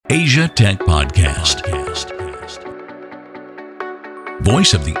Asia Tech Podcast.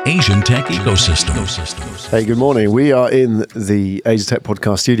 Voice of the Asian tech ecosystem. Hey, good morning. We are in the Asia Tech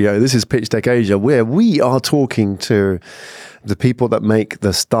Podcast studio. This is Pitchdeck Asia, where we are talking to the people that make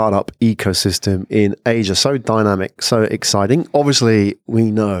the startup ecosystem in Asia so dynamic, so exciting. Obviously,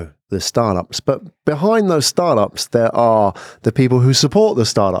 we know the startups, but behind those startups, there are the people who support the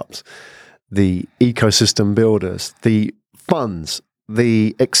startups, the ecosystem builders, the funds,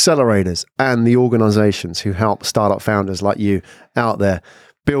 the accelerators, and the organizations who help startup founders like you out there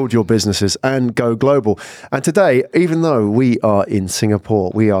build your businesses and go global. And today, even though we are in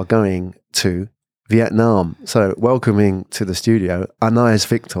Singapore, we are going to Vietnam. So welcoming to the studio, Anais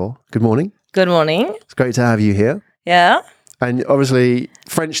Victor. Good morning. Good morning. It's great to have you here. Yeah. And obviously,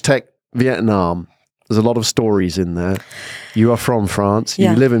 French Tech Vietnam, there's a lot of stories in there. You are from France,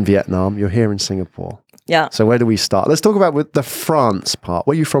 you live in Vietnam, you're here in Singapore. Yeah. So where do we start? Let's talk about with the France part.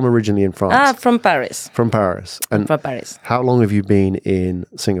 Where are you from originally in France? From Paris. From Paris. And from Paris. How long have you been in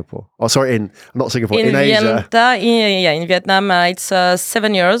Singapore? Oh, sorry, not Singapore, in Asia. In Vietnam, it's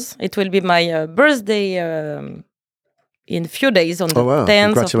 7 years. It will be my birthday in a few days on the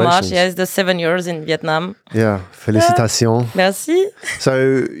 10th of March. Yes, the 7 years in Vietnam. Yeah, félicitations. Merci.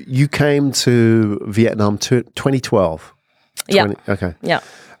 So you came to Vietnam 2012? Okay. Yeah.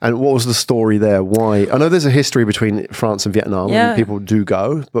 And what was the story there? Why? I know there's a history between France and Vietnam, and people do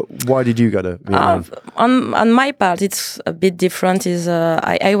go, but why did you go to Vietnam? On my part, it's a bit different.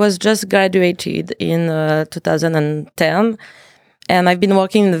 I was just graduated in 2010, and I've been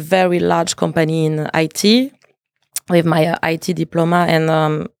working in a very large company in IT with my IT diploma,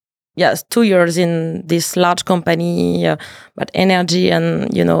 and 2 years in this large company, but energy, and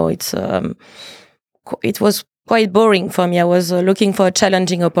it was quite boring for me. I was looking for a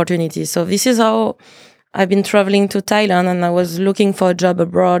challenging opportunity. So this is how I've been traveling to Thailand, and I was looking for a job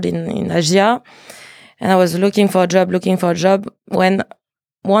abroad in Asia. And I was looking for a job when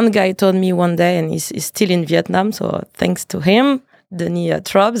one guy told me one day, and he's still in Vietnam, so thanks to him, Denis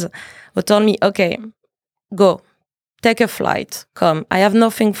Trobs, who told me, okay, go, take a flight, come. I have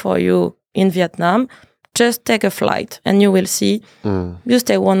nothing for you in Vietnam. Just take a flight and you will see. You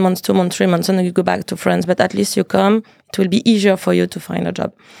stay 1 month, 2 months, 3 months, and then you go back to France. But at least you come. It will be easier for you to find a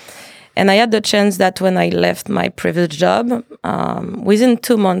job. And I had the chance that when I left my previous job, within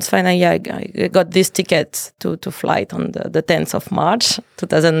 2 months, finally, I got this ticket to flight on the 10th of March,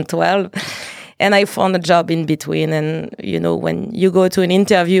 2012. And I found a job in between. And, when you go to an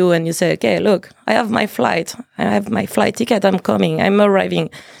interview and you say, okay, look, I have my flight. I have my flight ticket. I'm coming. I'm arriving.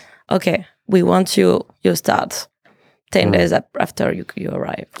 Okay. We want you start 10 days after you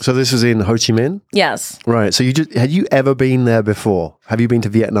arrive. So this was in Ho Chi Minh? Yes. Right. So had you ever been there before? Have you been to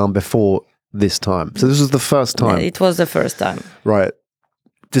Vietnam before this time? So this was the first time? Yeah, it was the first time. Right.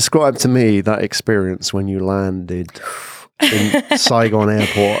 Describe to me that experience when you landed in Saigon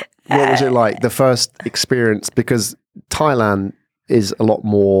airport. What was it like? The first experience, because Thailand is a lot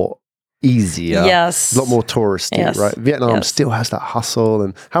more easier, a lot more touristy, right? Vietnam still has that hustle.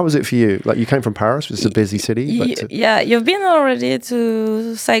 And how was it for you? Like, you came from Paris, which is a busy city. You've been already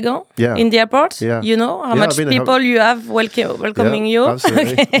to Saigon in the airport. You know how much people you have welcoming you.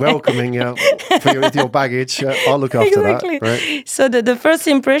 Absolutely, welcoming you with your baggage. I'll look after that. Right? So the first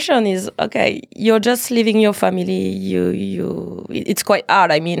impression is, okay, you're just leaving your family. It's quite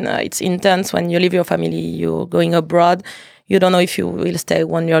hard. I mean, it's intense when you leave your family. You're going abroad. You don't know if you will stay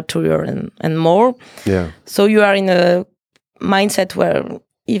 1 year, 2 years, and more. Yeah. So you are in a mindset where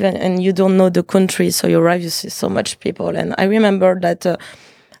and you don't know the country, so you arrive, you see so much people. And I remember that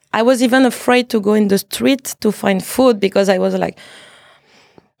I was even afraid to go in the street to find food, because I was like,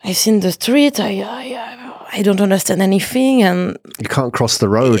 I see in the street, I don't understand anything, and you can't cross the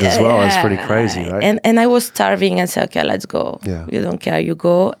road as well. It's pretty crazy, right? And I was starving, and said, okay, let's go. Yeah. You don't care, you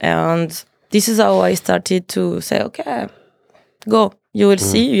go. And this is how I started to say, okay, go. You will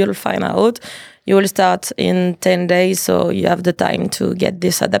see, you'll find out. You will start in 10 days, so you have the time to get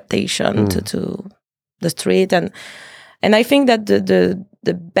this adaptation to the street. And I think that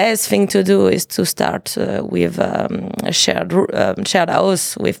the best thing to do is to start with a shared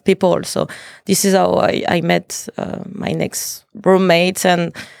house with people. So this is how I met my next roommates,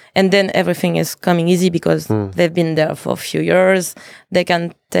 and then everything is coming easy because they've been there for a few years. They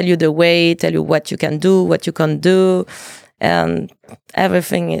can tell you the way, tell you what you can do, what you can't do. And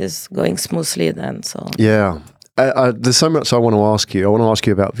everything is going smoothly then. So there's so much I want to ask you. I want to ask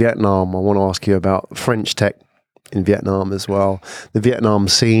you about Vietnam. I want to ask you about French tech in Vietnam as well. The Vietnam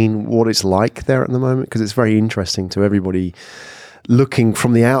scene, what it's like there at the moment, because it's very interesting to everybody looking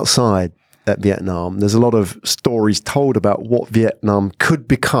from the outside at Vietnam. There's a lot of stories told about what Vietnam could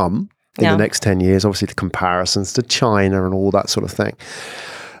become in the next 10 years, obviously the comparisons to China and all that sort of thing.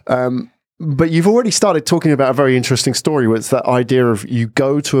 But you've already started talking about a very interesting story, where it's that idea of you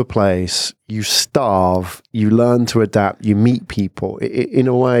go to a place, you starve, you learn to adapt, you meet people. In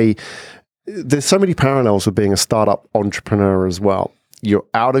a way, there's so many parallels with being a startup entrepreneur as well. You're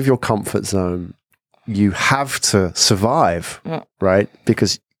out of your comfort zone. You have to survive, right?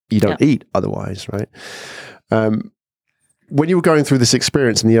 Because you don't eat otherwise, right? When you were going through this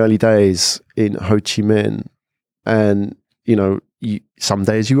experience in the early days in Ho Chi Minh, and, you know, some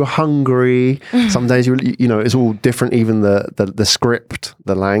days you were hungry, some days it's all different. Even the script,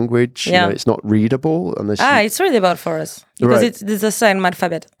 the language, you know, it's not readable unless it's readable for us because it's the same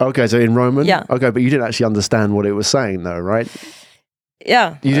alphabet. Okay, so in Roman, yeah. Okay, but you didn't actually understand what it was saying, though, right?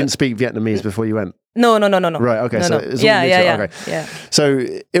 Yeah, you didn't speak Vietnamese before you went. No. Right. Okay. No, so it's all new to you. Okay. Yeah. So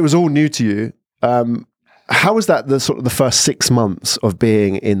it was all new to you. How was that the first 6 months of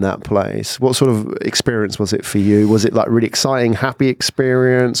being in that place? What sort of experience was it for you? Was it like really exciting, happy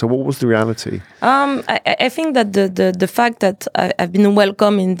experience, or what was the reality? I think that the fact that I've been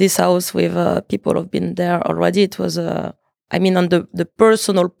welcome in this house with people who've been there already, it was on the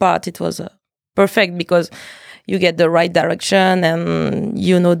personal part, it was perfect, because you get the right direction and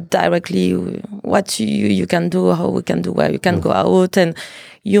you know directly what you can do, how we can do, where you can go out, and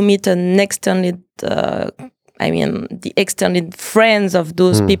you meet an extended, the extended friends of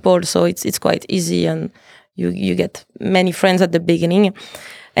those people. So it's quite easy, and you get many friends at the beginning.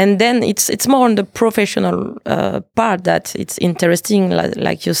 And then it's more on the professional part that it's interesting.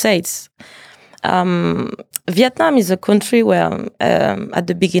 Like you say, it's Vietnam is a country where at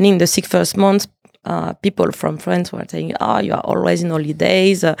the beginning, the 6 first months, people from France were saying, you are always in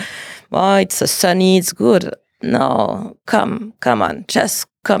holidays. It's sunny, it's good. No, come on, just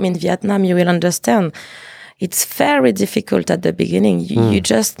come in Vietnam, you will understand. It's very difficult at the beginning. You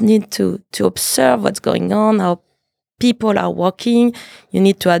just need to observe what's going on, how people are working. You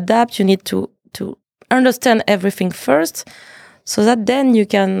need to adapt. You need to understand everything first, so that then you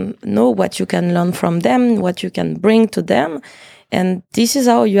can know what you can learn from them, what you can bring to them. And this is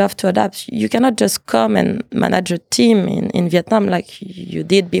how you have to adapt. You cannot just come and manage a team in Vietnam like you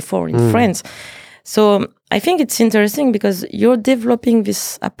did before in France. So I think it's interesting because you're developing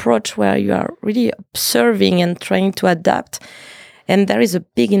this approach where you are really observing and trying to adapt. And there is a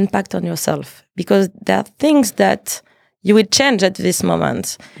big impact on yourself, because there are things that you will change at this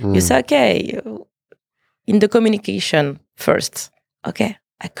moment. You say, okay, in the communication first, okay,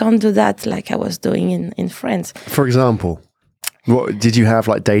 I can't do that like I was doing in France. For example? What did you have,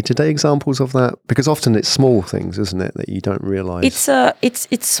 like day-to-day examples of that? Because often it's small things, isn't it, that you don't realize?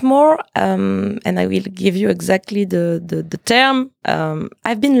 It's more, and I will give you exactly the term.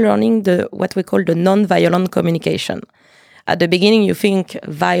 I've been learning what we call the non-violent communication. At the beginning, you think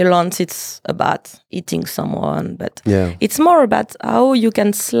violence, it's about hitting someone, but it's more about how you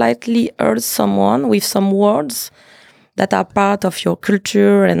can slightly hurt someone with some words that are part of your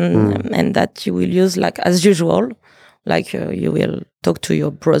culture and that you will use like as usual. Like you will talk to your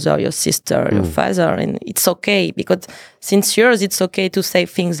brother, your sister, your father, and it's okay, because since years it's okay to say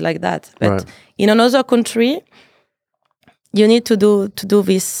things like that. But in another country, you need to do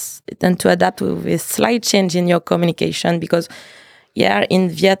this and to adapt with a slight change in your communication, because in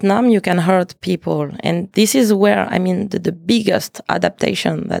Vietnam you can hurt people, and this is where the biggest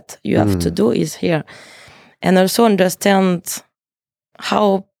adaptation that you have to do is here, and also understand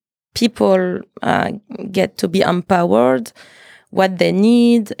how people get to be empowered, what they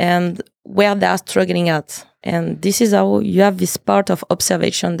need, and where they are struggling at. And this is how you have this part of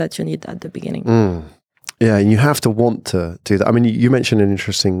observation that you need at the beginning. Yeah, and you have to want to do that. I mean, you mentioned an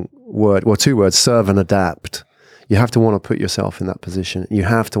interesting word, well, 2 words, serve and adapt. You have to want to put yourself in that position. You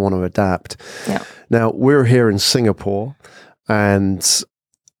have to want to adapt. Yeah. Now, we're here in Singapore, and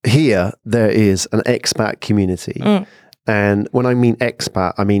here there is an expat community. And when I mean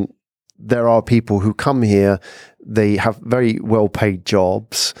expat, I mean there are people who come here, they have very well-paid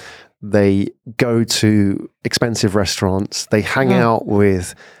jobs, they go to expensive restaurants, they hang out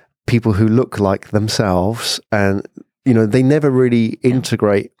with people who look like themselves, and they never really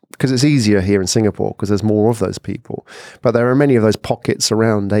integrate, because it's easier here in Singapore because there's more of those people. But there are many of those pockets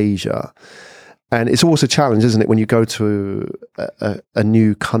around Asia. And it's always a challenge, isn't it, when you go to a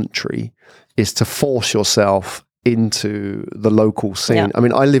new country, is to force yourself into the local scene. I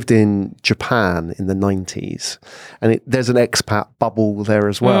mean, I lived in Japan in the 90s, and there's an expat bubble there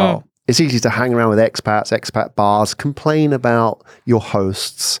as well. It's easy to hang around with expats, expat bars, complain about your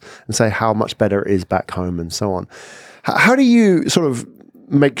hosts and say how much better it is back home and so on. How do you sort of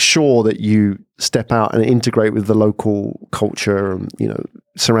make sure that you step out and integrate with the local culture and,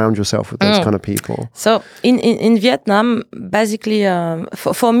 surround yourself with those kind of people? So in Vietnam, basically,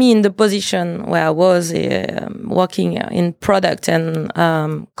 for me, in the position where I was working in product and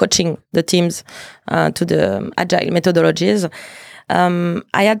coaching the teams to the agile methodologies,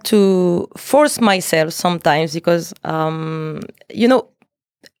 I had to force myself sometimes because,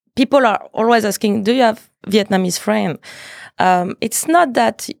 people are always asking, do you have Vietnamese friend? It's not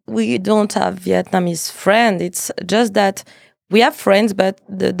that we don't have Vietnamese friend. It's just that we have friends, but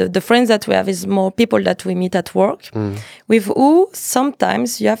the friends that we have is more people that we meet at work, with who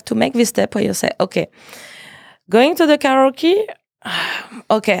sometimes you have to make this step where you say, okay, going to the karaoke,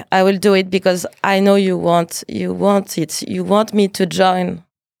 okay, I will do it because I know you want it. You want me to join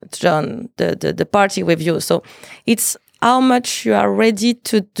the party with you. So it's how much you are ready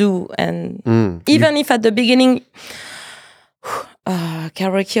to do. And even if at the beginning,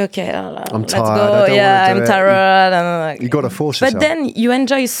 karaoke, okay, I'm let's tired. go. I'm tired. You got to force yourself. But then you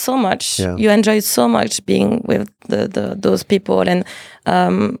enjoy so much. Yeah. You enjoy so much being with those people and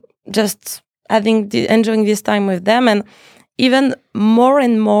just enjoying this time with them. And even more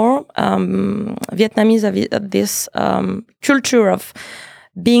and more, Vietnamese have this culture of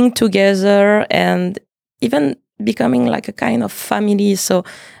being together and even becoming like a kind of family. So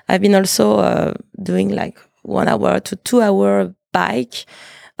I've been also doing like 1 hour to 2 hour bike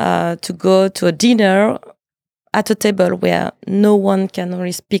to go to a dinner at a table where no one can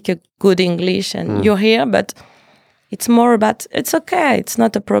really speak a good English and you're here, but it's more about, it's okay, it's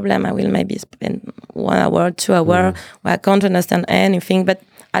not a problem. I will maybe spend 1 hour, 2 hours where I can't understand anything, but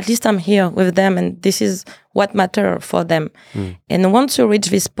at least I'm here with them and this is what matters for them. And once you reach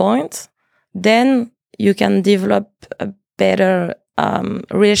this point, then you can develop a better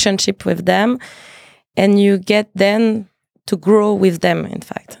relationship with them and you get then to grow with them, in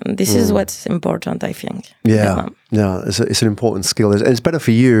fact. And this is what's important, I think. Yeah, it's an important skill. It's better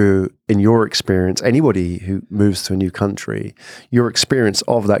for you, in your experience, anybody who moves to a new country, your experience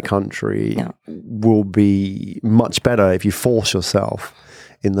of that country will be much better if you force yourself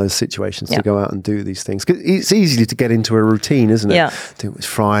in those situations to go out and do these things. 'Cause it's easy to get into a routine, isn't it? Yeah. It's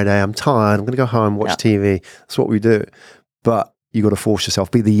Friday, I'm tired, I'm going to go home, watch TV. That's what we do. But you got to force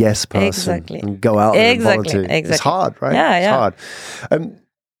yourself, be the yes person, and go out and volunteer. It's hard, right? It's hard.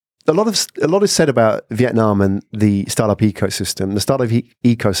 A lot is said about Vietnam and the startup ecosystem. The startup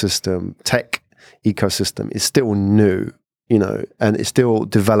ecosystem, tech ecosystem, is still new, and it's still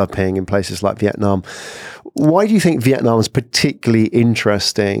developing in places like Vietnam. Why do you think Vietnam is particularly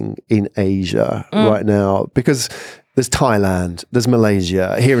interesting in Asia right now? Because there's Thailand, there's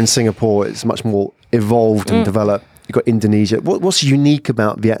Malaysia. Here in Singapore, it's much more evolved and developed. You've got Indonesia. What's unique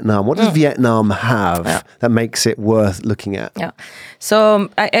about Vietnam? What does Vietnam have that makes it worth looking at? Yeah. So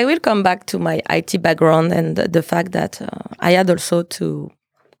I will come back to my IT background and the fact that I had also to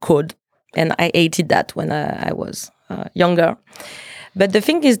code, and I hated that when I was younger. But the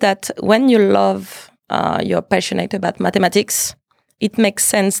thing is that when you love, you're passionate about mathematics, it makes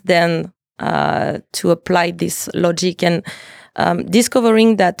sense then to apply this logic and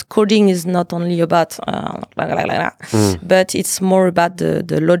discovering that coding is not only about but it's more about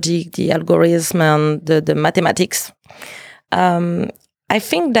the logic, the algorithm, and the mathematics. I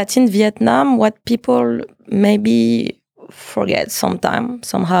think that in Vietnam, what people maybe forget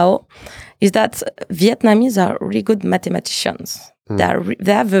somehow, is that Vietnamese are really good mathematicians.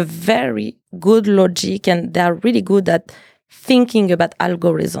 They have a very good logic and they are really good at thinking about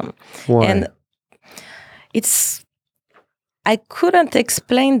algorithm. Why? And I couldn't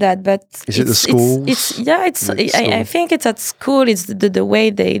explain that, but is it the schools? I think it's at school. It's the way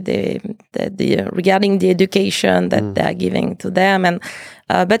they regarding the education that they are giving to them, and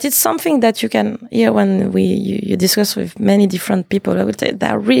but it's something that you can hear when you discuss with many different people. I will say they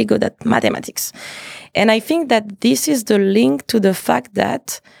are really good at mathematics, and I think that this is the link to the fact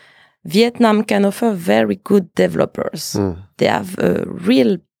that Vietnam can offer very good developers. They have a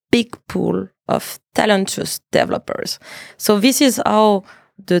real big pool of talented developers. So this is how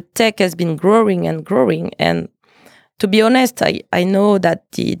the tech has been growing and growing. And to be honest, I know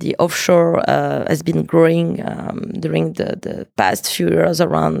that the offshore has been growing during the past few years,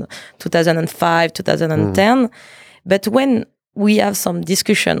 around 2005, 2010. But when we have some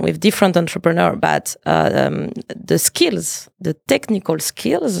discussion with different entrepreneurs about the skills, the technical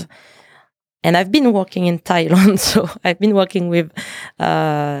skills, and I've been working in Thailand, so I've been working with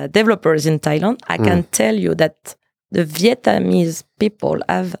developers in Thailand. I can tell you that the Vietnamese people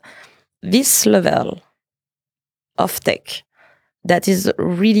have this level of tech that is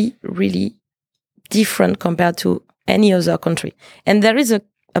really, really different compared to any other country. And there is a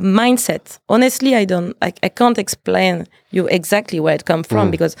mindset. Honestly, I can't explain you exactly where it comes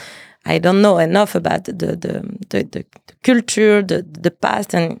from because I don't know enough about the culture, the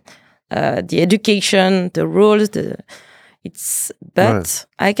past, and the education, the rules. But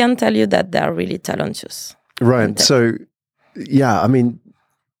I can tell you that they are really talented. Right. So, yeah, I mean,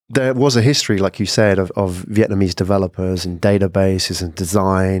 there was a history, like you said, of Vietnamese developers and databases and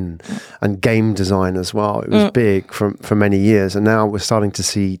design and game design as well. It was big for many years, and now we're starting to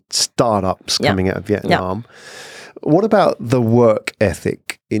see startups coming out of Vietnam. Yeah. What about the work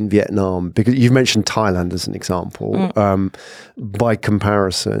ethic in Vietnam? Because you've mentioned Thailand as an example. By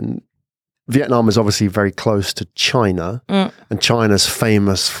comparison, Vietnam is obviously very close to China, and China's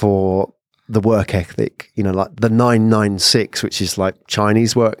famous for the work ethic, like the 996, which is like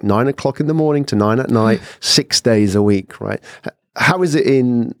Chinese work, 9 o'clock in the morning to 9 at night, 6 days a week, right? How is it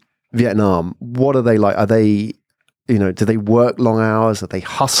in Vietnam? What are they like? Are they, do they work long hours? Are they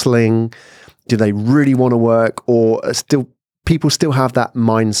hustling? Do they really want to work? Or people still have that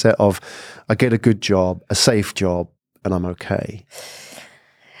mindset of, I get a good job, a safe job, and I'm okay?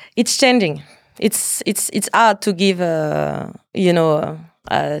 It's changing. It's hard to give a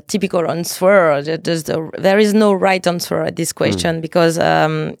typical answer. There is no right answer at this question because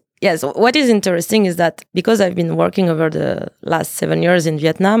yes, what is interesting is that because I've been working over the last 7 years in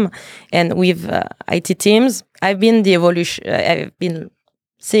Vietnam and with IT teams, I've been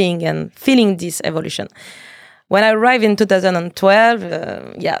seeing and feeling this evolution. When I arrived in 2012,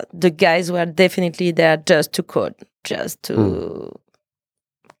 the guys were definitely there just to code, just to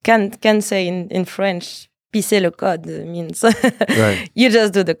can say in French, pisser le code means you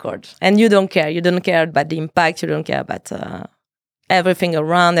just do the code and you don't care. You don't care about the impact. You don't care about everything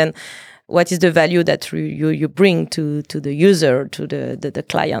around and what is the value that you bring to the user, to the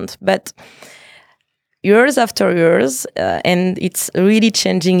client. But years after years, and it's really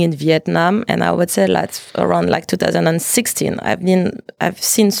changing in Vietnam. And I would say around 2016, I've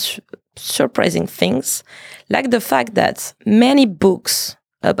seen surprising things, like the fact that many books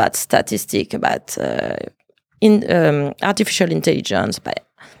about statistics, about artificial intelligence, by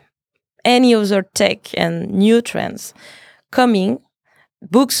any other tech and new trends coming,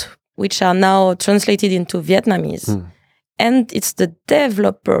 books which are now translated into Vietnamese. And it's the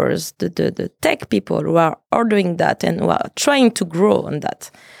developers, the tech people who are ordering that and who are trying to grow on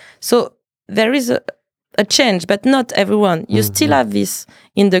that. So there is a change, but not everyone. You still have this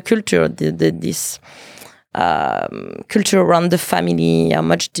in the culture, this culture around the family, how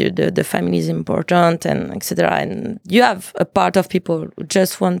much the family is important, and etc. And you have a part of people who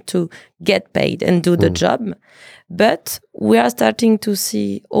just want to get paid and do the job. But we are starting to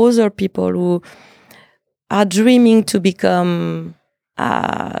see other people who are dreaming to become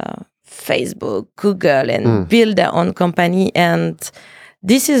Facebook, Google, and build their own company. And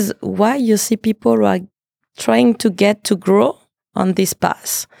this is why you see people who are trying to get to grow on this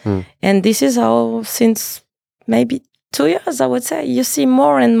path. And this is how, since maybe 2 years, I would say, you see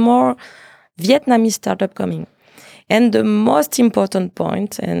more and more Vietnamese startup coming. And the most important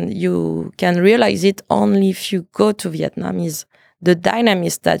point, and you can realize it only if you go to Vietnam, is the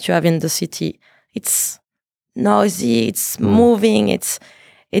dynamics that you have in the city. It's noisy, it's moving, it's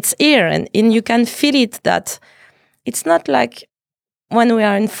here, and you can feel it, that it's not like when we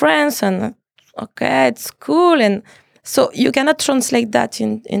are in France and okay, it's cool, and so you cannot translate that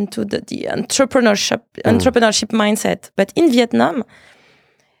into the entrepreneurship mindset. But in Vietnam,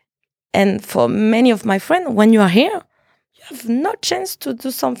 and for many of my friends, when you are here, you have no chance to do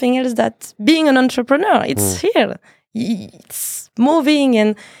something else that being an entrepreneur. It's here, it's moving,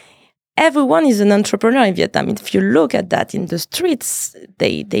 and everyone is an entrepreneur in Vietnam. If you look at that in the streets,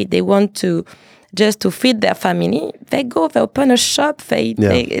 they want to just to feed their family. They go, they open a shop,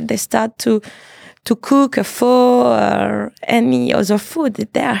 they start to cook a pho or any other food.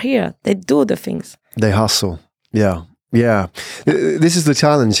 They are here. They do the things. They hustle. Yeah. Yeah. This is the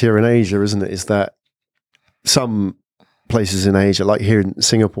challenge here in Asia, isn't it? Is that some places in Asia, like here in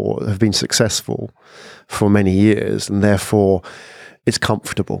Singapore, have been successful for many years, and therefore it's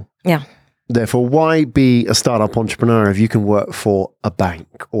comfortable. Yeah. Therefore, why be a startup entrepreneur if you can work for a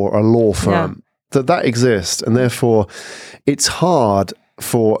bank or a law firm? Yeah. That exists, and therefore it's hard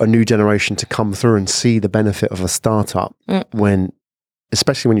for a new generation to come through and see the benefit of a startup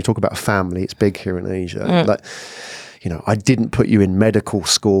especially when you talk about family. It's big here in Asia. Like, I didn't put you in medical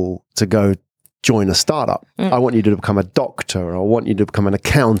school to go join a startup. I want you to become a doctor, or I want you to become an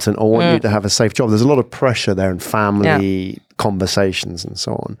accountant, or I want you to have a safe job. There's a lot of pressure there in family conversations and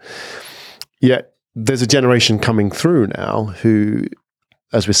so on. Yet there's a generation coming through now who,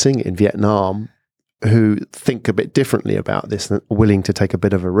 as we're seeing it in Vietnam, who think a bit differently about this and are willing to take a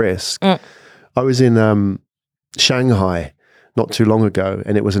bit of a risk. I was in Shanghai not too long ago,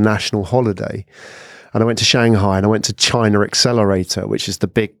 and it was a national holiday. And I went to Shanghai, and I went to China Accelerator, which is the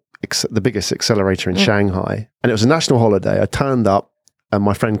biggest accelerator in Shanghai. And it was a national holiday. I turned up, and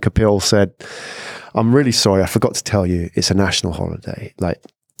my friend Kapil said, "I'm really sorry, I forgot to tell you, it's a national holiday. Like,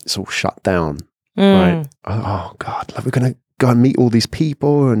 it's all shut down." Right? Oh God, like, we're going to go and meet all these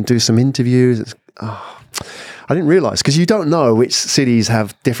people and do some interviews. I didn't realize, because you don't know which cities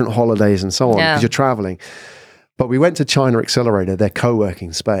have different holidays and so on, because you're traveling. But we went to China Accelerator, their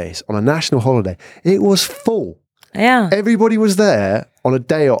co-working space, on a national holiday. It was full. Yeah. Everybody was there on a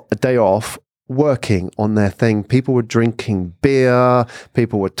day off, working on their thing. People were drinking beer.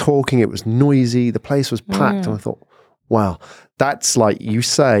 People were talking. It was noisy. The place was packed. And I thought, wow, that's like you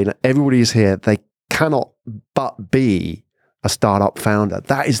say, everybody is here. They cannot but be a startup founder.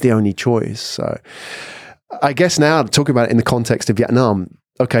 That is the only choice. So I guess now, talking about it in the context of Vietnam,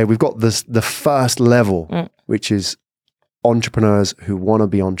 okay, we've got the first level, which is entrepreneurs who want to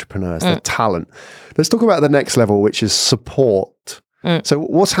be entrepreneurs, the talent. Let's talk about the next level, which is support. So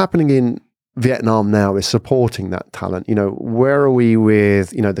what's happening in Vietnam now is supporting that talent. You know, where are we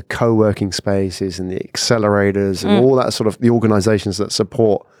with, you know, the co-working spaces and the accelerators and all that sort of, the organizations that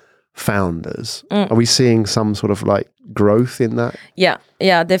support founders? Are we seeing some sort of like growth in that? Yeah,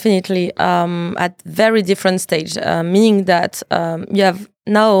 definitely. At very different stage, meaning that you have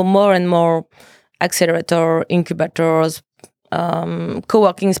now more and more accelerator, incubators,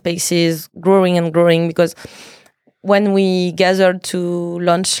 co-working spaces growing and growing, because when we gathered to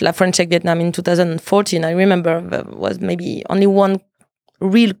launch La French Tech Vietnam in 2014, I remember there was maybe only one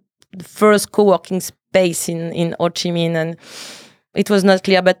real first co-working space in Ho Chi Minh, and it was not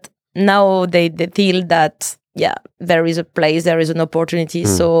clear, but now they feel that, there is a place, there is an opportunity.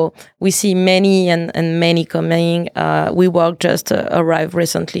 So we see many and many coming. WeWork just arrived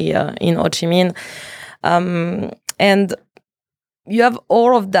recently in Ho Chi Minh. And you have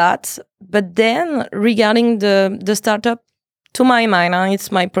all of that. But then regarding the startup, to my mind, it's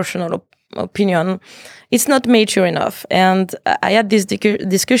my personal opinion, it's not mature enough. And I had this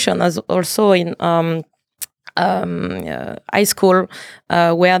discussion as also in high school,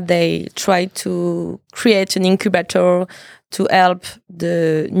 where they try to create an incubator to help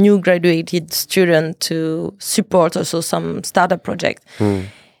the new graduated student to support also some startup project.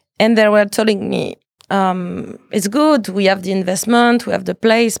 And they were telling me, it's good, we have the investment, we have the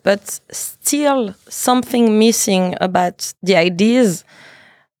place, but still something missing about the ideas,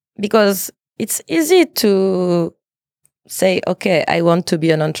 because it's easy to say, okay, I want to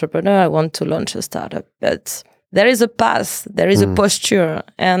be an entrepreneur, I want to launch a startup, but there is a path, there is a posture.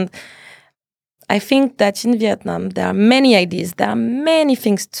 And I think that in Vietnam, there are many ideas, there are many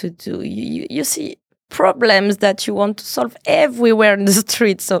things to do. You see problems that you want to solve everywhere in the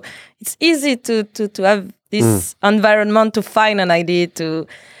street. So it's easy to have this environment to find an idea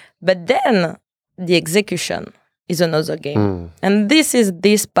but then the execution is another game. And this is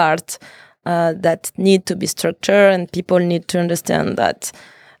this part that need to be structured, and people need to understand that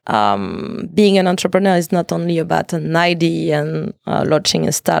being an entrepreneur is not only about an idea and launching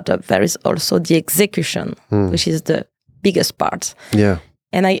a startup. There is also the execution, which is the biggest part. Yeah.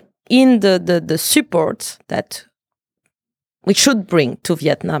 And in the support that we should bring to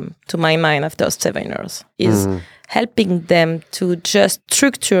Vietnam, to my mind, after 7 years, is helping them to just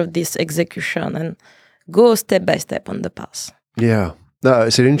structure this execution and go step by step on the path. Yeah. No,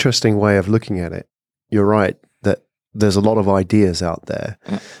 it's an interesting way of looking at it. You're right that there's a lot of ideas out there.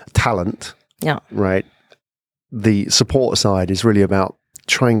 Talent. Yeah. Right. The support side is really about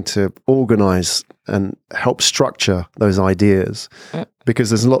trying to organize and help structure those ideas, because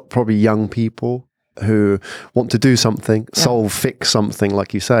there's a lot probably young people who want to do something, fix something,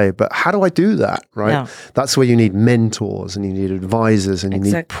 like you say, but how do I do that, right? Yeah. That's where you need mentors and you need advisors and you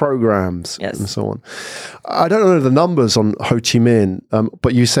need programs and so on. I don't know the numbers on Ho Chi Minh,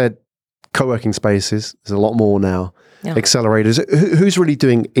 but you said co-working spaces, there's a lot more now. Accelerators. Who's really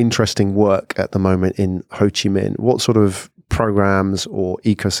doing interesting work at the moment in Ho Chi Minh? What sort of programs or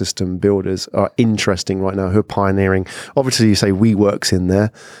ecosystem builders are interesting right now, who are pioneering? Obviously, you say WeWork's in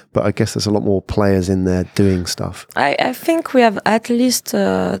there, but I guess there's a lot more players in there doing stuff. I think we have at least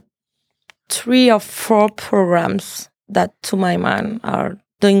 3 or 4 programs that, to my mind, are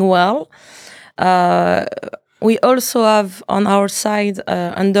doing well. We also have on our side,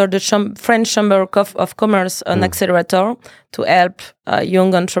 under the French Chamber of Commerce, an accelerator to help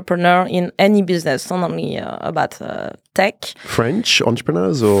young entrepreneurs in any business, not only about tech. French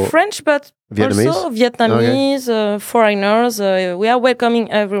entrepreneurs or? French, but Vietnamese? Also Vietnamese, foreigners. We are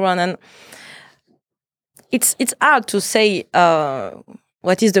welcoming everyone. And it's hard to say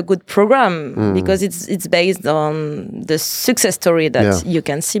what is the good program because it's based on the success story that you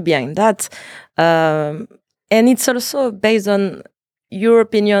can see behind that, and it's also based on your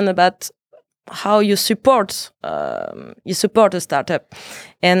opinion about how you support a startup.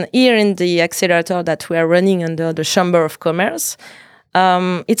 And here in the accelerator that we are running under the Chamber of Commerce,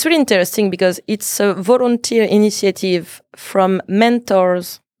 it's really interesting because it's a volunteer initiative from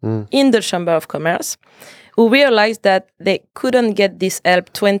mentors in the Chamber of Commerce who realized that they couldn't get this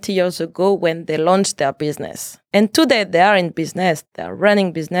help 20 years ago when they launched their business. And today they are in business, they are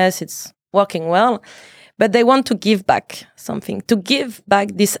running business, it's working well, but they want to give back something, to give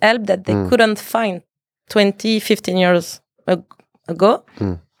back this help that they couldn't find 20, 15 years ago.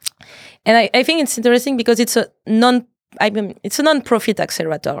 And I think it's interesting because it's a non-profit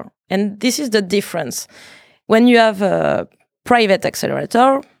accelerator. And this is the difference. When you have a private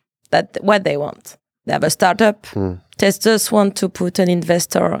accelerator, that what they want. They have a startup. They just want to put an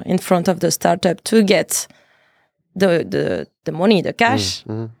investor in front of the startup to get the money, the cash,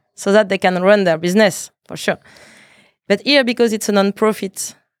 so that they can run their business, for sure. But here, because it's a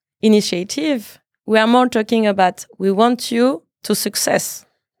non-profit initiative, we are more talking about we want you to success.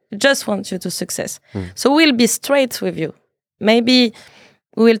 We just want you to success. So we'll be straight with you. Maybe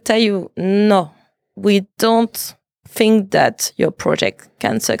we'll tell you, no, we don't think that your project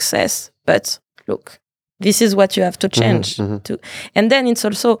can success, but look, this is what you have to change to. And then it's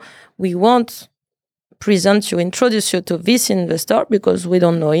also, we won't present you, introduce you to this investor because we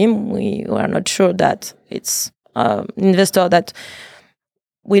don't know him. We are not sure that it's an investor that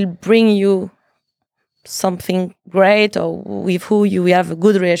will bring you something great or with who you have a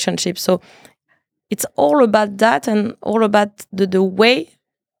good relationship. So it's all about that and all about the way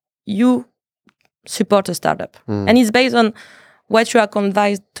you support a startup. And it's based on what you are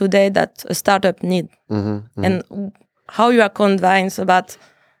convinced today that a startup need and how you are convinced about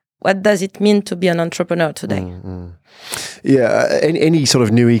what does it mean to be an entrepreneur today. Yeah, any sort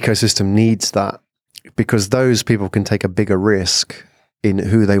of new ecosystem needs that because those people can take a bigger risk in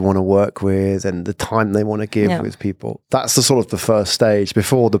who they want to work with and the time they want to give with people. That's the sort of the first stage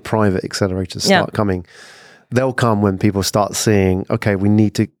before the private accelerators start coming. They'll come when people start seeing, okay, we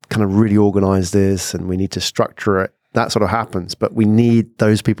need to kind of really organize this and we need to structure it. That sort of happens. But we need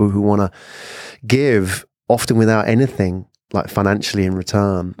those people who want to give, often without anything, like financially in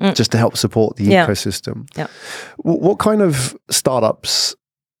return, just to help support the ecosystem. What kind of startups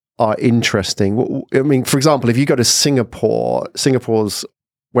are interesting? I mean, for example, if you go to Singapore's,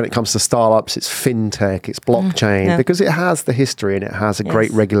 when it comes to startups, it's fintech, it's blockchain, because it has the history and it has a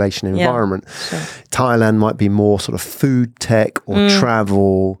great regulation environment. Thailand might be more sort of food tech or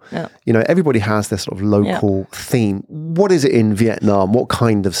travel. You know, everybody has their sort of local theme. What is it in Vietnam? What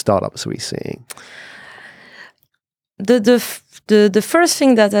kind of startups are we seeing? The first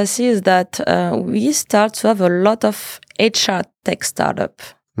thing that I see is that we start to have a lot of HR tech startup.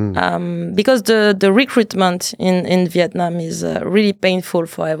 Because the recruitment in Vietnam is really painful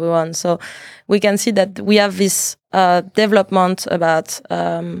for everyone. So we can see that we have this development about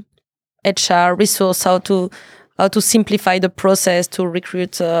HR resource, how to simplify the process to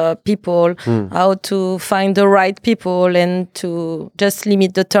recruit people, how to find the right people and to just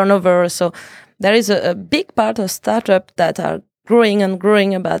limit the turnover. So there is a big part of startup that are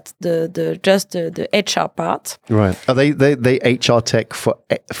growing about the HR part. Right. Are they HR tech for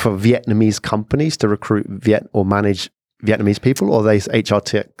Vietnamese companies to recruit or manage Vietnamese people, or are they HR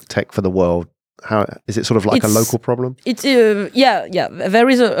tech for the world? How is it sort of like a local problem? It's There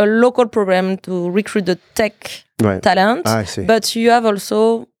is a local problem to recruit the tech talent. I see. But you have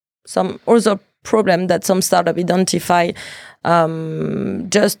also some other problem that some startup identify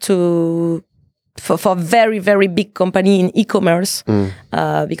just for very, very big company in e-commerce,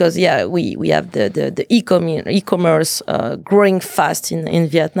 because we have the e-commerce growing fast in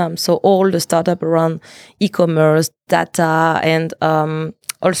Vietnam. So all the startup around e-commerce, data, and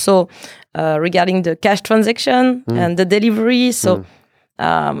also regarding the cash transaction and the delivery. So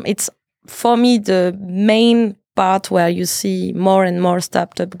it's, for me, the main part where you see more and more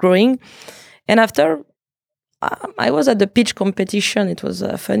startup growing. And after, I was at the pitch competition. It was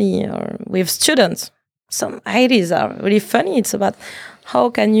funny with students. Some ideas are really funny. It's about how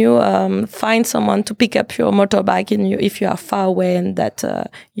can you find someone to pick up your motorbike if you are far away and that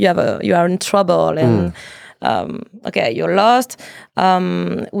you are in trouble and you're lost.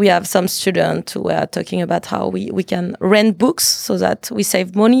 We have some students who are talking about how we can rent books so that we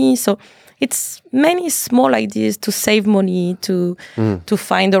save money. So it's many small ideas to save money, to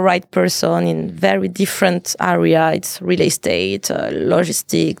find the right person in very different area. It's real estate,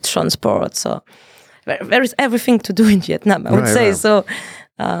 logistics, transport. So there is everything to do in Vietnam, I would say. Right. So,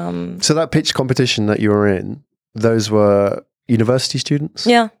 So that pitch competition that you were in, those were university students?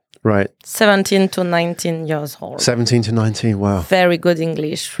 yeah, Right. 17 to 19 years old. 17 to 19, wow. Very good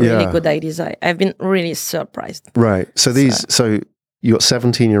English, really Yeah. good ideas. I've been really surprised. Right. So you got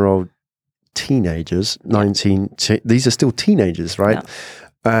 17-year-old teenagers, 19, these are still teenagers, right?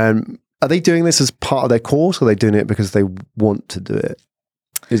 Yeah. Are they doing this as part of their course, or are they doing it because they want to do it?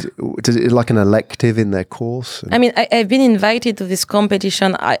 Is it like an elective in their course? I mean, I've been invited to this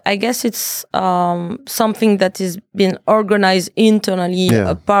competition. I guess it's something that is being organized internally,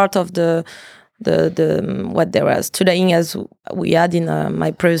 a part of the what they were studying as we had in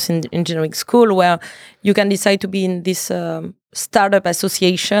my previous engineering school, where you can decide to be in this startup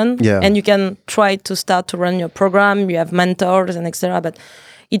association, and you can try to start to run your program. You have mentors and etc. But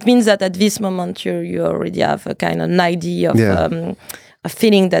it means that at this moment you already have a kind of an idea of a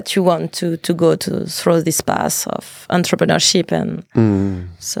feeling that you want to go through this path of entrepreneurship, and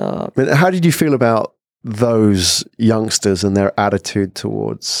so. How did you feel about those youngsters and their attitude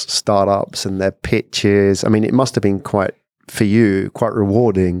towards startups and their pitches? I mean, it must have been quite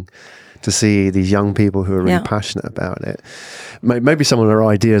rewarding to see these young people who are really passionate about it. Maybe some of their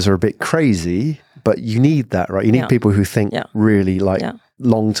ideas are a bit crazy, but you need that, right? You need people who think really like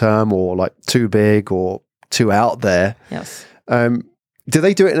long term, or like too big or too out there. Yes. Do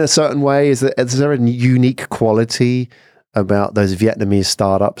they do it in a certain way? Is there a unique quality about those Vietnamese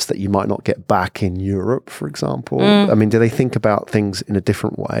startups that you might not get back in Europe, for example? I mean, do they think about things in a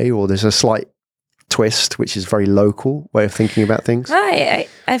different way, or there's a slight twist, which is very local way of thinking about things?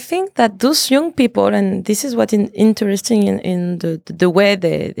 I think that those young people, and this is what is interesting in the way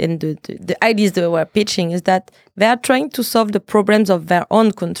the ideas they were pitching, is that they are trying to solve the problems of their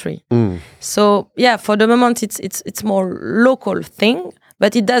own country. So for the moment it's more local thing,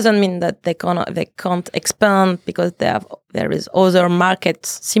 but it doesn't mean that they can't expand, because there is other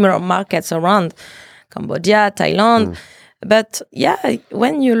markets, similar markets around Cambodia, Thailand. But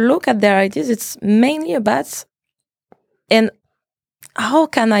when you look at their ideas, it's mainly about, and how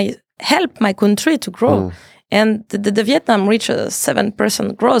can I help my country to grow? And the Vietnam reached a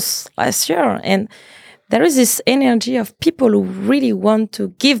 7% growth last year, and there is this energy of people who really want to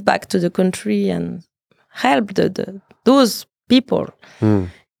give back to the country and help those people.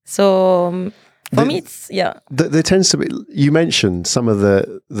 So for me, it's there tends to be. You mentioned some of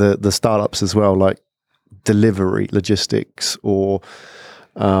the startups as well, like delivery, logistics, or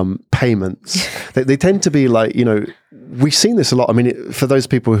payments. They tend to be like, we've seen this a lot. I mean, for those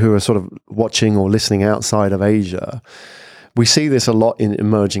people who are sort of watching or listening outside of Asia, we see this a lot in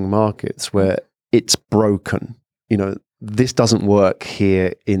emerging markets where it's broken. This doesn't work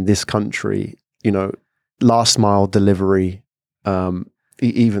here in this country. Last mile delivery,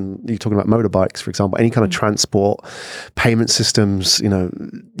 even you're talking about motorbikes, for example, any kind of transport, payment systems,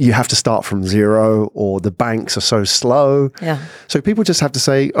 you have to start from zero, or the banks are so slow. So people just have to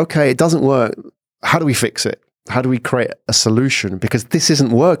say, okay, it doesn't work. How do we fix it? How do we create a solution? Because this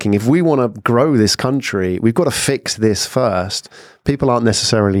isn't working. If we want to grow this country, we've got to fix this first. People aren't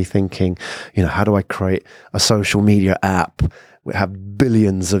necessarily thinking, how do I create a social media app? We have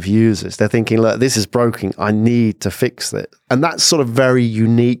billions of users. They're thinking, look, this is broken. I need to fix it. And that's sort of very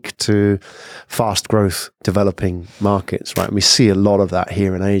unique to fast growth developing markets, right? And we see a lot of that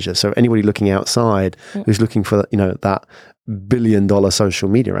here in Asia. So anybody looking outside who's looking for, that $1 billion social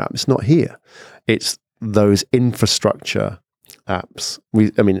media app, it's not here. It's those infrastructure apps.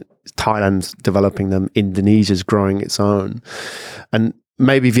 Thailand's developing them. Indonesia's growing its own. And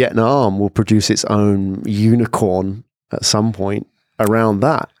maybe Vietnam will produce its own unicorn at some point around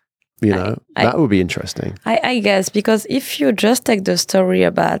that. That would be interesting. I guess, because if you just take the story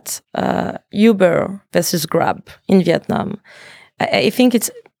about Uber versus Grab in Vietnam, I think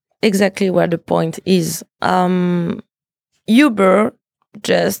it's exactly where the point is. Uber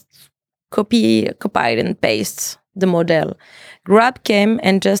just copied and pasted the model. Grab came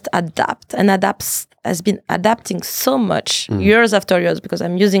and just has been adapting so much years after years, because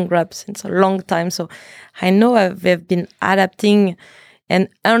I'm using Grab since a long time. So I know they've been adapting and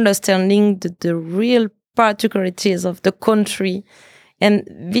understanding the real particularities of the country. And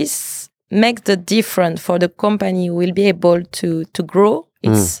this makes the difference for the company who will be able to grow.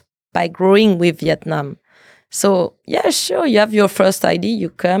 It's by growing with Vietnam. So sure, you have your first idea, you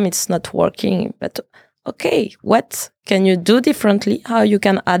come, it's not working, but okay, what can you do differently? How you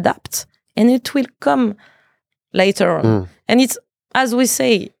can adapt? And it will come later on. And it's, as we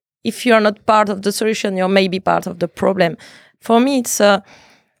say, if you're not part of the solution, you're maybe part of the problem. For me, it's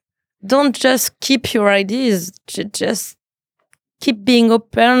don't just keep your ideas, just keep being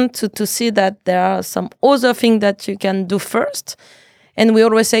open to see that there are some other things that you can do first. And we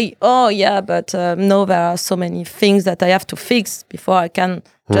always say, oh, yeah, but no, there are so many things that I have to fix before I can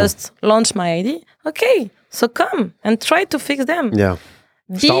just launch my idea. Okay, so come and try to fix them. Yeah.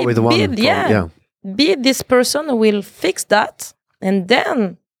 Start with the one. Be this person who will fix that, and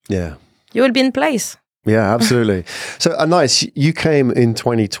then you will be in place. Yeah, absolutely. So, nice. You came in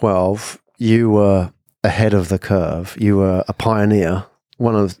 2012. You were ahead of the curve. You were a pioneer.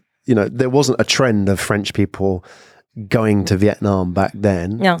 There wasn't a trend of French people going to Vietnam back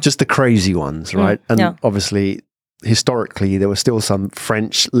then. Yeah. Just the crazy ones, right? And obviously, historically, there were still some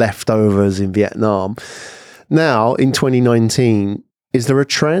French leftovers in Vietnam. Now, in 2019, is there a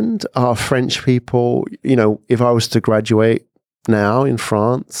trend? Are French people, if I was to graduate now in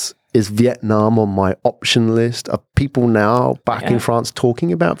France, is Vietnam on my option list? Are people now back in France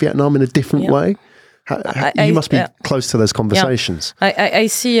talking about Vietnam in a different way? You must be close to those conversations. I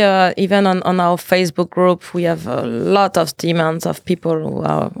see even on our Facebook group, we have a lot of demands of people who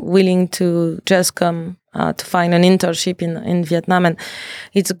are willing to just come to find an internship in Vietnam. And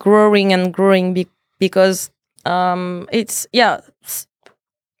it's growing and growing because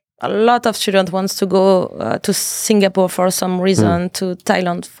a lot of students wants to go to Singapore for some reason, to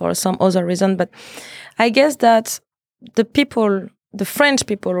Thailand for some other reason. But I guess that the French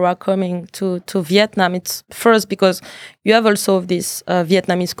people who are coming to Vietnam, it's first because you have also this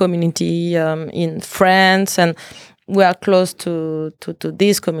Vietnamese community in France, and we are close to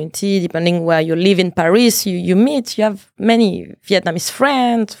this community. Depending where you live in Paris, you have many Vietnamese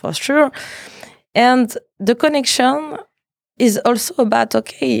friends for sure. And the connection is also about,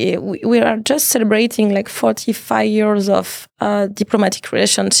 we are just celebrating like 45 years of diplomatic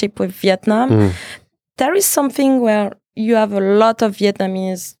relationship with Vietnam. There is something where you have a lot of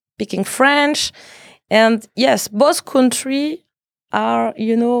Vietnamese speaking French. And yes, both countries are,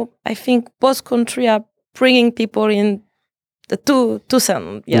 I think both countries are bringing people in the two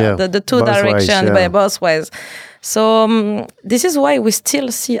the two directions by both ways. So this is why we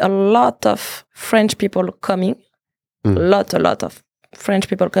still see a lot of French people coming. A lot of French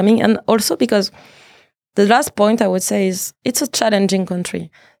people coming. And also because the last point I would say is it's a challenging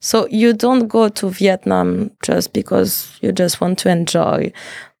country. So you don't go to Vietnam just because you just want to enjoy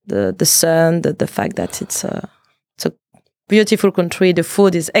the sun, the fact that it's a beautiful country, the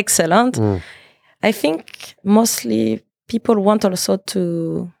food is excellent. I think mostly people want also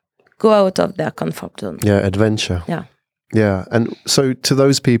to go out of their comfort zone. Yeah, adventure. Yeah. And so to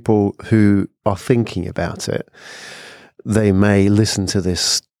those people who are thinking about it, they may listen to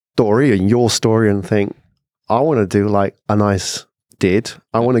this story and your story and think, I want to do like Anais did.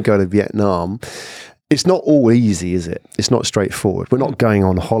 I want to go to Vietnam. It's not all easy, is it? It's not straightforward. We're not going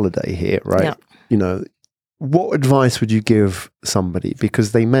on holiday here, right? Yeah. What advice would you give somebody?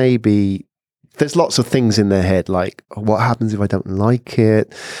 Because they may be, there's lots of things in their head, like what happens if I don't like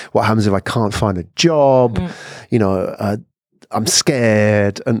it? What happens if I can't find a job? I'm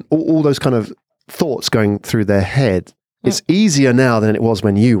scared, and all those kind of thoughts going through their head. It's easier now than it was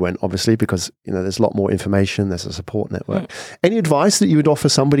when you went, obviously, because there's a lot more information. There's a support network. Any advice that you would offer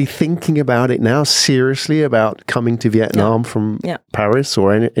somebody thinking about it now, seriously about coming to Vietnam from Paris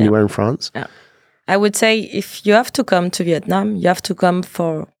or anywhere in France? Yeah. I would say if you have to come to Vietnam, you have to come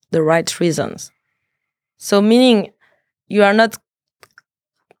for the right reasons. So meaning you are not,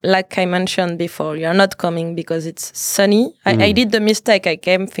 like I mentioned before, you are not coming because it's sunny. I did the mistake. I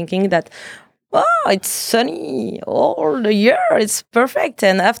came thinking that, it's sunny all the year. It's perfect.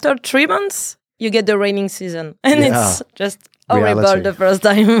 And after 3 months, you get the raining season. And it's just horrible the first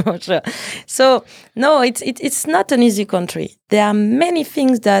time. So, no, it's not an easy country. There are many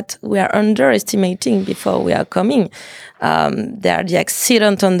things that we are underestimating before we are coming. There are the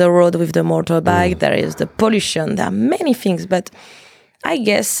accident on the road with the motorbike. There is the pollution. There are many things. But I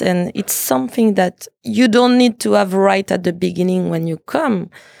guess, and it's something that you don't need to have right at the beginning when you come.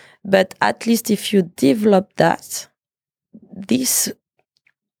 But at least if you develop that, this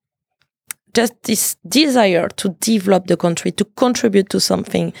desire to develop the country, to contribute to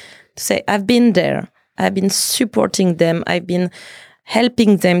something, to say, I've been there, I've been supporting them, I've been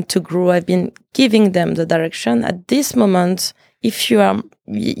helping them to grow, I've been giving them the direction. At this moment, if you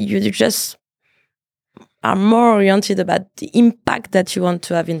just are more oriented about the impact that you want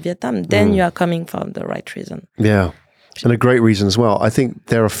to have in Vietnam, then you are coming for the right reason. Yeah. And a great reason as well. I think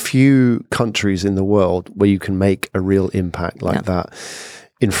there are few countries in the world where you can make a real impact like that.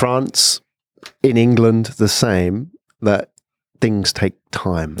 In France, in England, the same, that things take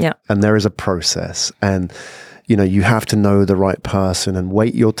time. Yeah. And there is a process. And, you have to know the right person and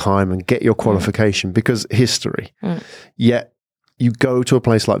wait your time and get your qualification because history. Yet, you go to a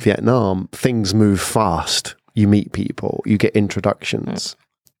place like Vietnam, things move fast. You meet people, you get introductions,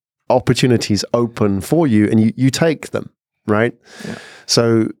 opportunities open for you, and you take them, right? Yeah.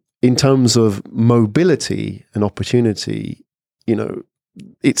 So in terms of mobility and opportunity, you know,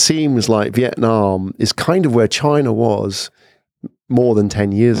 it seems like Vietnam is kind of where China was more than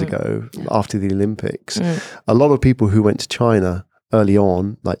 10 years ago after the Olympics. A lot of people who went to China early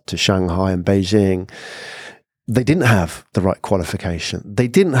on, like to Shanghai and Beijing, they didn't have the right qualification. They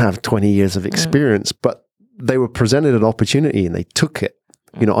didn't have 20 years of experience, but they were presented an opportunity and they took it.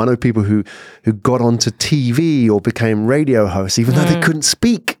 You know, I know people who got onto TV or became radio hosts, even though they couldn't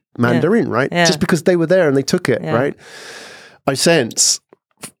speak Mandarin, right? Yeah. Just because they were there and they took it, right? I sense,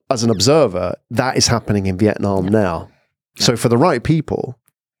 as an observer, that is happening in Vietnam now. Yeah. So for the right people,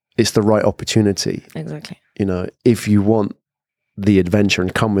 it's the right opportunity. Exactly. You know, if you want the adventure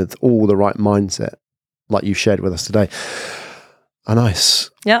and come with all the right mindset, like you shared with us today. Nice.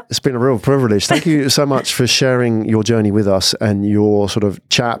 Yeah. It's been a real privilege. Thank you so much for sharing your journey with us and your sort of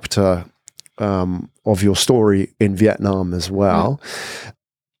chapter of your story in Vietnam as well.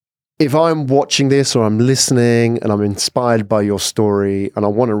 If I'm watching this or I'm listening and I'm inspired by your story and I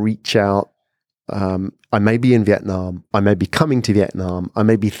want to reach out, I may be in Vietnam, I may be coming to Vietnam, I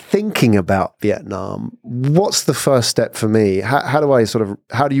may be thinking about Vietnam. What's the first step for me? How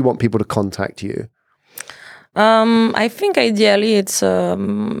do you want people to contact you? I think ideally it's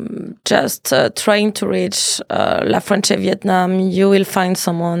just trying to reach La French Vietnam. You will find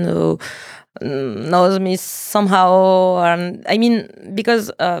someone who knows me somehow. I mean,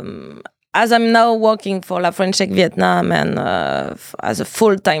 because as I'm now working for La French Vietnam and as a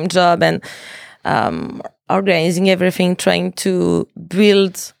full-time job and organizing everything, trying to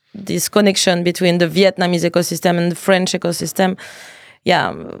build this connection between the Vietnamese ecosystem and the French ecosystem,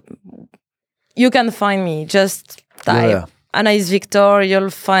 you can find me. Just type Anaïs Victor. You'll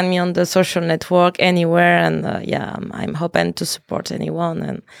find me on the social network anywhere. And I'm open to support anyone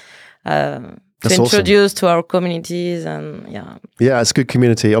and to introduce to our communities. And it's a good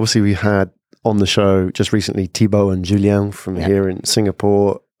community. Obviously, we had on the show just recently Thibaut and Julien from here in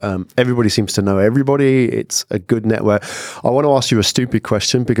Singapore. Everybody seems to know everybody. It's a good network. I want to ask you a stupid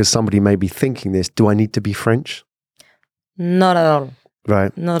question because somebody may be thinking this. Do I need to be French? Not at all.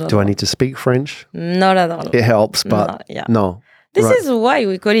 Right. Not at Do all. I need to speak French? Not at all. It helps, but no. This is why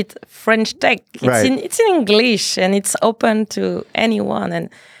we call it French Tech. It's in English and it's open to anyone. And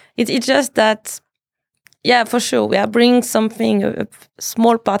it's just that, for sure, we are bringing something, a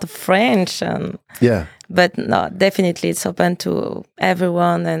small part of French. But no, definitely it's open to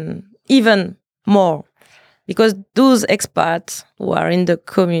everyone and even more. Because those expats who are in the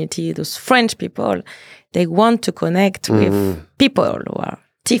community, those French people, they want to connect with people who are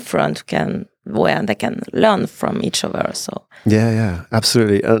different, where they can learn from each other. So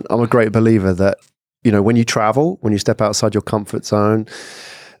absolutely. And I'm a great believer that, you know, when you travel, when you step outside your comfort zone,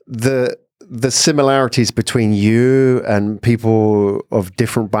 the similarities between you and people of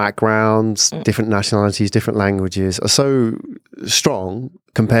different backgrounds, different nationalities, different languages are so strong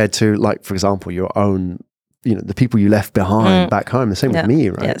compared to, like, for example, your own, you know, the people you left behind back home. The same with me,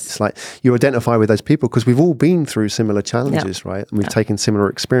 right? Yes. It's like you identify with those people because we've all been through similar challenges, right? And we've taken similar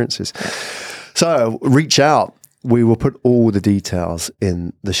experiences. So reach out. We will put all the details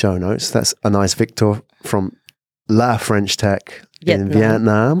in the show notes. That's Anaïs Victor from La French Tech in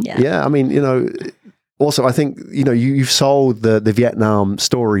Vietnam. I mean, you know, also I think, you know, you've sold the Vietnam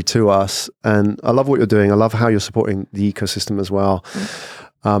story to us and I love what you're doing. I love how you're supporting the ecosystem as well.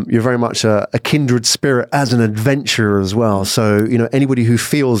 You're very much a kindred spirit as an adventurer as well. So, you know, anybody who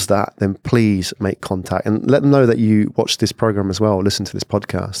feels that, then please make contact and let them know that you watch this program as well, listen to this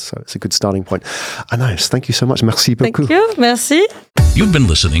podcast. So it's a good starting point. Anaïs, thank you so much. Merci beaucoup. Thank you. Merci. You've been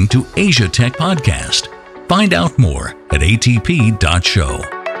listening to Asia Tech Podcast. Find out more at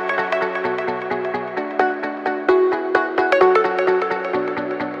atp.show.